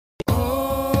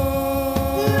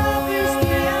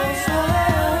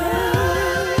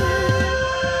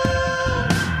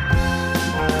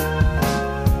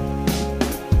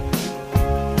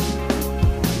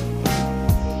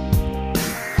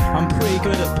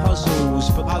puzzles,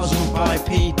 but puzzled by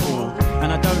people.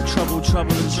 And I don't trouble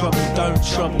and trouble don't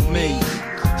trouble me.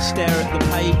 Stare at the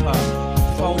paper,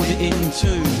 fold it in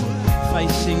two.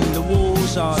 Facing the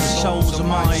walls are the soles of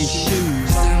my shoes.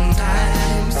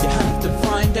 Sometimes you have to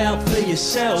find out for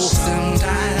yourself.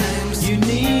 Sometimes you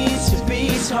need to be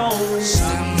told.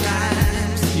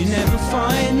 Sometimes you never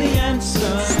find the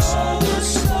answer. So the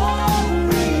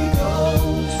story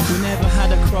goes. We never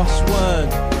had a crossword.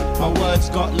 My words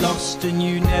got lost and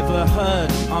you never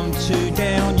heard. I'm too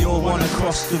down, you're one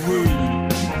across the room.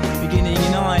 Beginning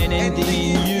in I and ending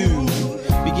in you.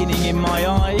 Beginning in my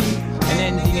eye and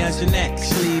ending as an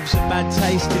X. Leaves a bad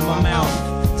taste in my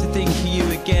mouth. To think of you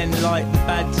again, like the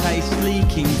bad taste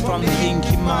leaking from the ink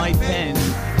in my pen.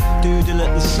 Doodle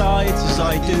at the sides as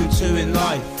I do too in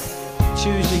life.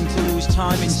 Choosing to lose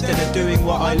time instead of doing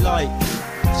what I like.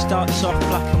 Starts off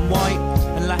black and white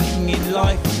and lacking in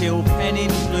life till pen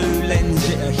in blue lends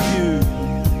it a hue.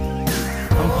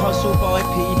 I'm puzzled by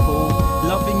people.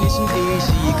 Loving isn't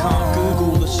easy. You can't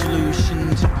Google the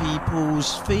solution to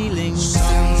people's feelings.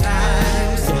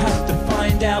 Sometimes you have to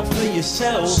find out for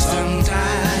yourself.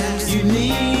 Sometimes you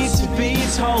need to be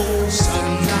told.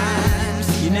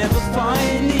 Sometimes you never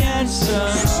find the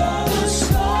answer. So the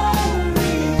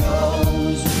story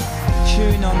goes.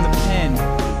 Tune on the pen.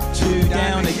 Two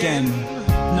down again.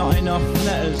 Not enough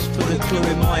letters for the clue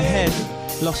in my head.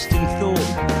 Lost in thought,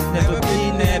 never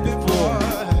been there before.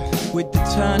 With the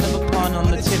turn of a pun on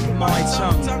the tip of my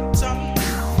tongue.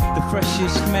 The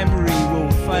freshest memory will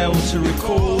fail to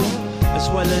recall, as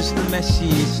well as the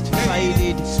messiest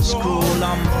faded scrawl.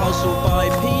 I'm puzzled by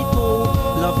people.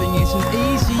 Loving isn't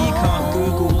easy, you can't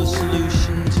Google the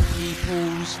solution to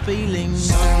people's feelings.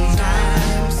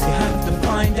 Sometimes you have to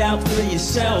find out for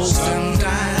yourself.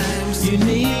 Sometimes you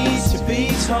need to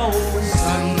be told.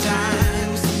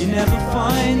 Sometimes you never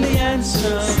find the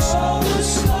answer. So the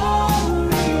story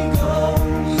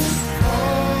goes.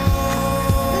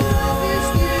 Love is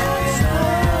the answer.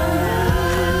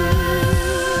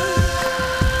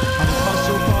 I'm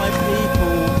puzzled by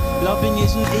people. Loving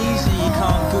isn't easy. You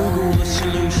can't Google the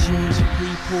solution to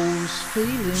people's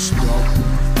feelings. Stop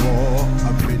for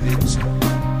a minute.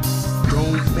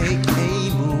 Don't make a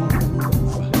move.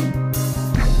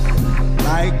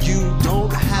 Like you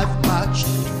don't have much to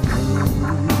do.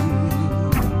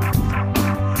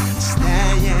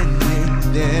 Standing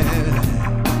there,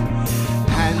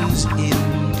 hands in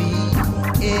the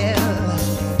air.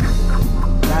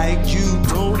 Like you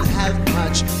don't have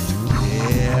much to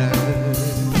care.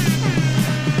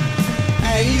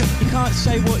 Hey, you can't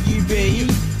say what you be.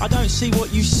 I don't see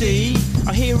what you see.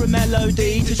 I hear a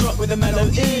melody to drop with a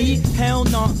melody. Hell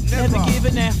not, never give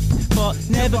an F, but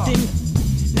never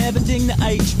ding the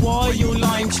H. Why you're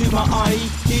lying to my eye?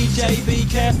 DJ, be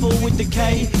careful with the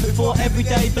K before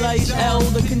everyday blaze L.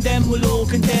 The condemn will all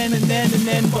condemn and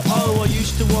then. But oh, I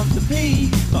used to want the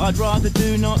P, but I'd rather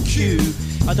do not Q.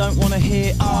 I don't want to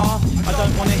hear R, I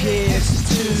don't want to hear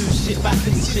S2. Sit back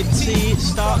and sip tea, it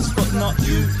starts but not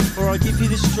you. Or I give you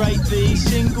the straight V,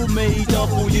 single me,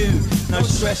 double U. No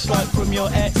stress like from your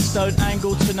ex, don't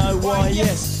angle to know why.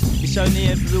 Yes, it's only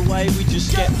ever the way we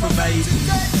just get from A to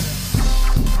Z.